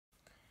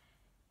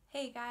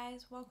Hey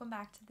guys, welcome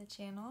back to the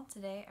channel.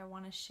 Today I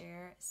want to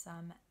share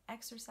some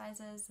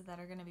exercises that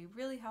are going to be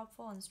really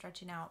helpful in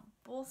stretching out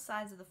both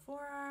sides of the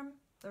forearm,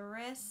 the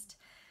wrist.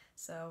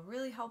 So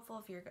really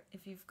helpful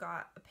if you've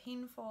got a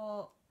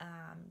painful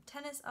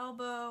tennis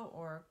elbow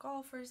or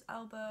golfer's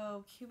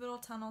elbow,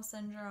 cubital tunnel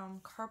syndrome,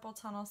 carpal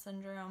tunnel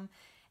syndrome,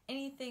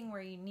 anything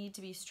where you need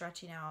to be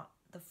stretching out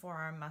the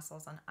forearm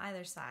muscles on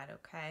either side,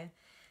 okay?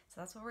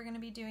 So that's what we're going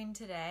to be doing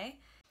today.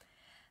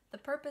 The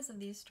purpose of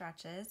these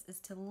stretches is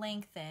to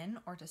lengthen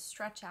or to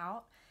stretch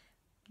out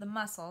the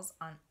muscles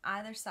on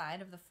either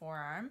side of the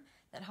forearm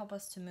that help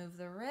us to move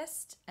the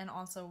wrist and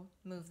also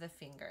move the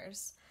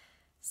fingers.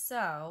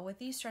 So with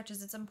these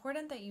stretches, it's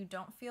important that you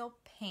don't feel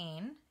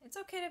pain. It's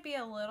okay to be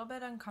a little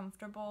bit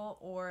uncomfortable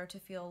or to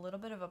feel a little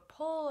bit of a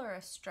pull or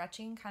a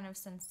stretching kind of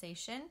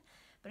sensation.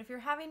 But if you're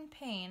having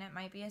pain, it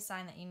might be a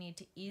sign that you need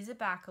to ease it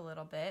back a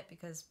little bit,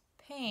 because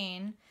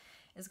pain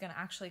is going to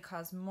actually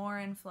cause more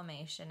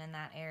inflammation in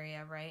that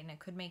area, right? And it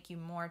could make you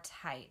more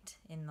tight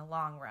in the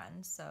long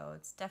run. So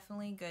it's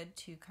definitely good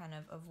to kind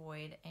of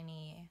avoid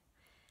any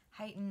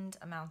heightened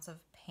amounts of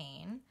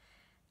pain.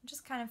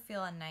 Just kind of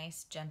feel a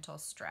nice gentle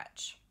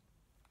stretch.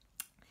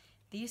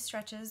 These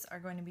stretches are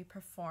going to be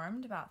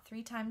performed about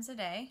 3 times a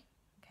day.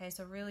 Okay,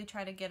 so really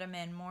try to get them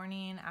in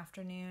morning,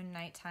 afternoon,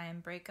 nighttime.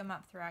 Break them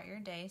up throughout your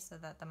day so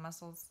that the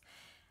muscles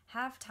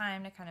have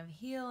time to kind of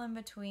heal in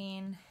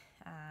between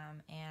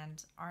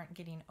and aren't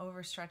getting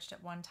overstretched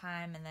at one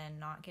time and then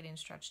not getting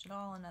stretched at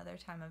all another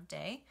time of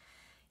day.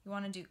 You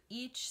want to do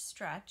each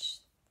stretch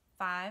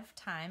 5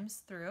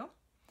 times through,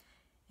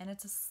 and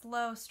it's a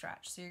slow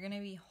stretch. So you're going to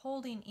be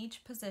holding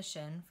each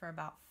position for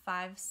about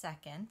 5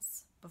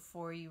 seconds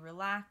before you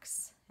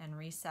relax and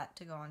reset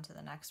to go on to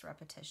the next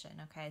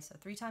repetition. Okay, so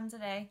 3 times a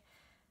day,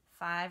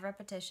 5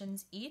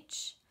 repetitions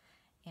each,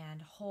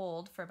 and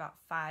hold for about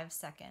 5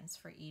 seconds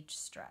for each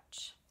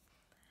stretch.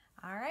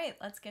 All right,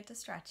 let's get to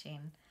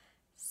stretching.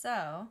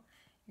 So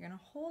you're going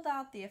to hold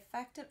out the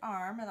affected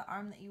arm, or the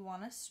arm that you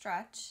want to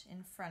stretch,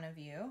 in front of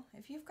you.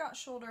 If you've got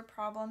shoulder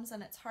problems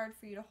and it's hard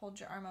for you to hold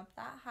your arm up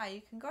that high,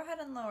 you can go ahead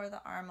and lower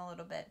the arm a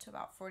little bit to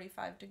about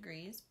 45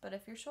 degrees. But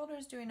if your shoulder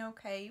is doing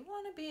okay, you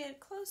want to be at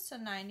close to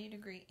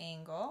 90-degree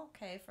angle,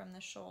 okay, from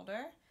the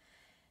shoulder.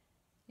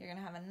 You're going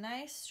to have a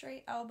nice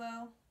straight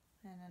elbow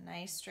and a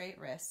nice straight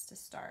wrist to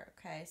start,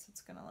 okay? So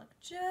it's going to look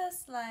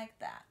just like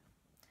that.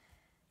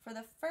 For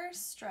the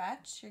first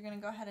stretch, you're going to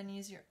go ahead and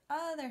use your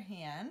other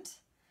hand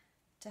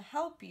to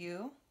help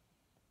you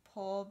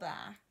pull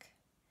back.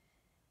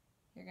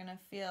 You're going to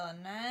feel a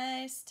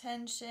nice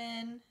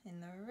tension in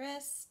the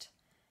wrist.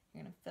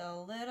 You're going to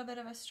feel a little bit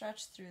of a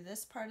stretch through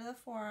this part of the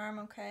forearm,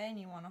 okay? And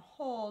you want to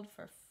hold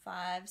for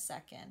 5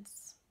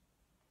 seconds.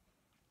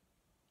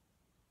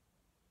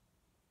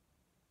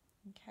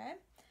 Okay.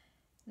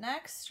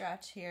 Next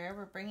stretch here,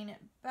 we're bringing it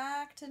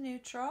back to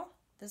neutral.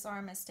 This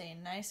arm is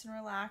staying nice and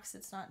relaxed.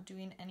 It's not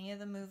doing any of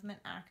the movement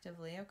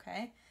actively,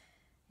 okay?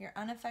 Your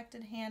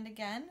unaffected hand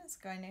again is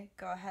going to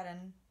go ahead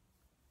and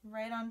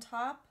right on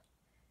top.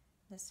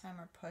 This time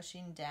we're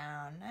pushing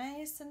down,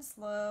 nice and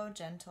slow,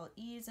 gentle,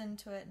 ease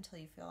into it until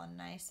you feel a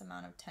nice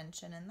amount of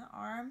tension in the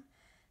arm.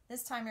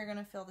 This time you're going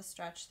to feel the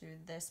stretch through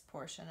this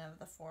portion of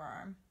the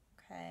forearm,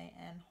 okay?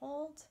 And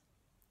hold.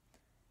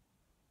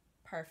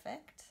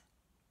 Perfect.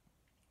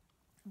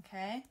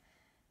 Okay.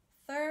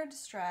 Third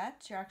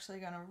stretch, you're actually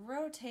going to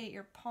rotate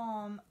your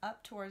palm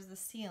up towards the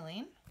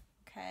ceiling,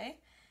 okay?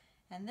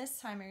 And this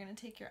time you're going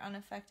to take your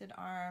unaffected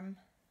arm,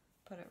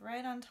 put it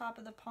right on top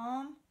of the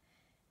palm,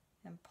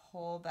 and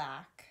pull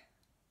back,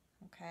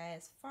 okay?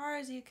 As far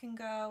as you can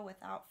go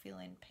without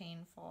feeling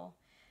painful.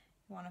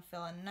 You want to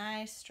feel a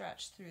nice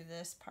stretch through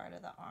this part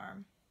of the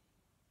arm.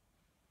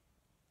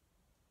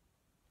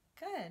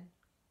 Good.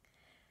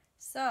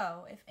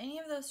 So if any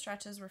of those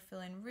stretches were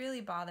feeling really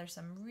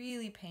bothersome,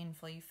 really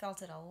painful, you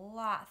felt it a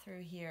lot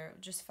through here,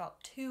 it just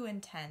felt too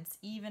intense,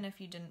 even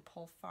if you didn't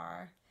pull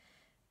far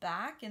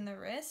back in the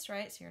wrist,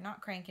 right? So you're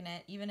not cranking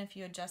it. Even if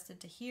you adjusted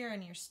to here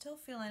and you're still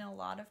feeling a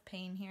lot of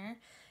pain here,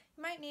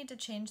 you might need to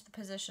change the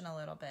position a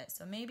little bit.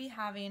 So maybe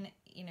having,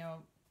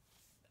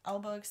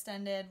 elbow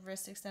extended,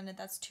 wrist extended,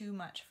 that's too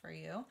much for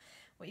you.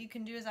 What you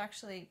can do is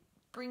actually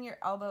bring your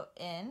elbow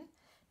in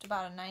to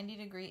about a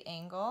 90-degree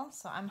angle.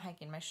 So I'm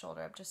hiking my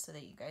shoulder up just so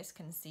that you guys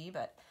can see,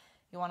 but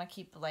you want to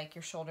keep like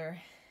your shoulder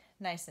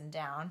nice and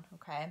down,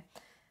 okay?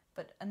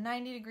 But a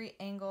 90-degree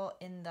angle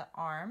in the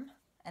arm,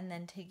 and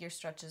then take your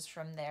stretches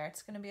from there.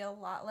 It's going to be a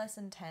lot less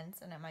intense,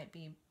 and it might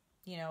be,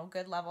 a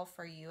good level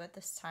for you at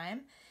this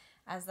time.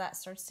 As that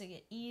starts to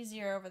get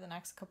easier over the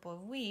next couple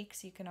of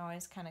weeks, you can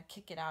always kind of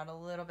kick it out a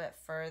little bit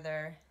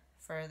further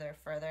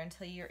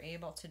until you're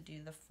able to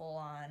do the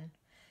full-on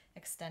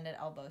extended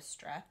elbow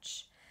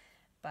stretch.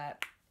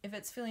 But if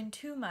it's feeling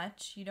too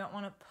much, you don't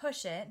want to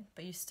push it,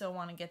 but you still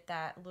want to get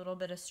that little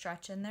bit of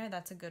stretch in there.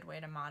 That's a good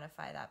way to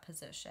modify that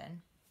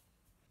position.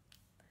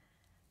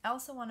 I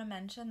also want to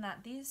mention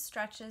that these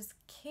stretches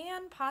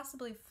can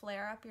possibly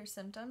flare up your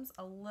symptoms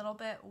a little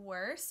bit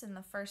worse in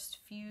the first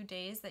few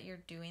days that you're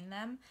doing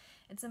them.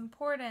 It's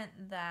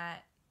important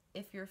that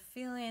if you're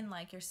feeling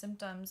like your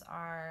symptoms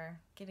are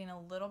getting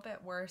a little bit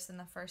worse in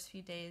the first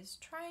few days,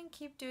 try and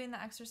keep doing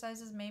the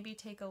exercises. Maybe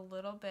take a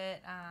little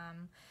bit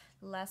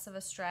less of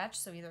a stretch.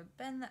 So either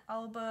bend the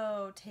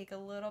elbow, take a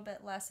little bit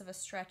less of a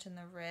stretch in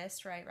the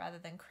wrist, right, rather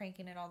than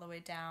cranking it all the way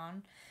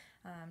down.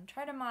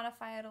 Try to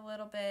modify it a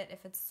little bit.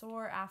 If it's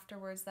sore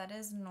afterwards, that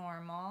is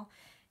normal.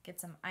 Get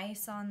some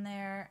ice on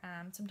there.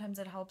 Sometimes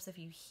it helps if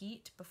you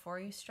heat before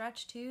you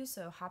stretch too,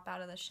 so hop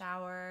out of the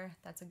shower.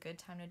 That's a good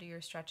time to do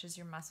your stretches.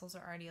 Your muscles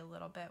are already a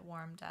little bit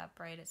warmed up,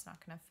 right? It's not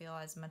going to feel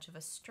as much of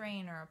a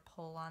strain or a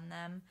pull on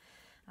them.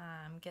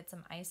 Get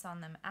some ice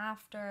on them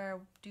after.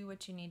 Do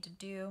what you need to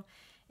do.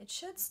 It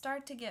should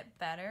start to get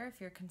better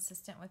if you're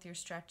consistent with your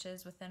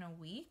stretches within a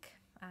week.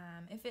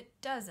 If it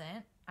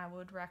doesn't, I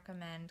would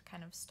recommend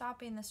kind of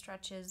stopping the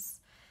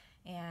stretches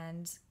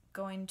and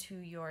going to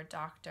your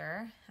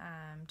doctor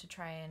to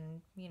try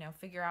and,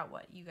 figure out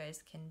what you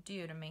guys can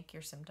do to make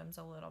your symptoms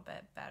a little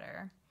bit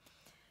better.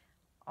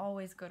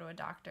 Always go to a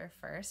doctor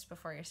first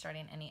before you're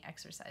starting any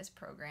exercise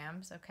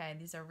programs, okay?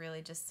 These are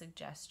really just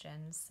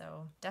suggestions,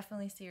 so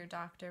definitely see your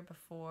doctor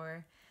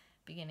before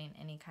beginning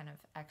any kind of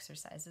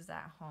exercises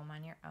at home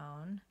on your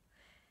own.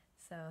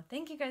 So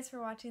thank you guys for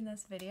watching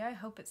this video. I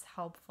hope it's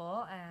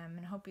helpful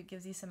and hope it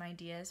gives you some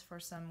ideas for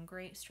some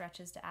great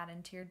stretches to add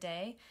into your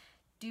day.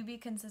 Do be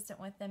consistent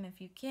with them if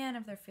you can,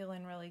 if they're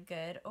feeling really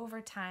good. Over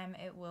time,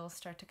 it will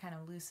start to kind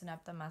of loosen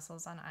up the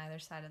muscles on either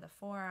side of the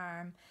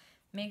forearm.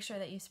 Make sure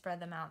that you spread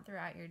them out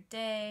throughout your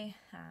day.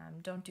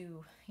 Don't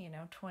do,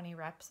 20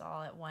 reps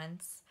all at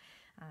once.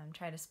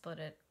 Try to split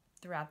it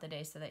throughout the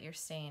day so that you're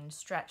staying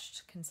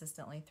stretched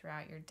consistently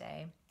throughout your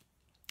day.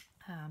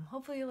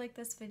 Hopefully you liked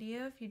this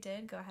video. If you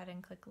did, go ahead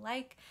and click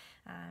like.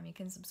 You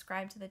can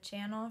subscribe to the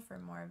channel for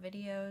more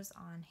videos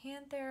on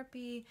hand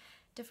therapy,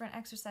 different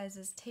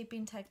exercises,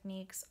 taping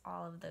techniques,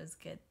 all of those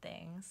good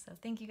things. So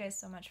thank you guys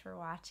so much for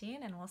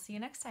watching, and we'll see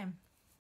you next time.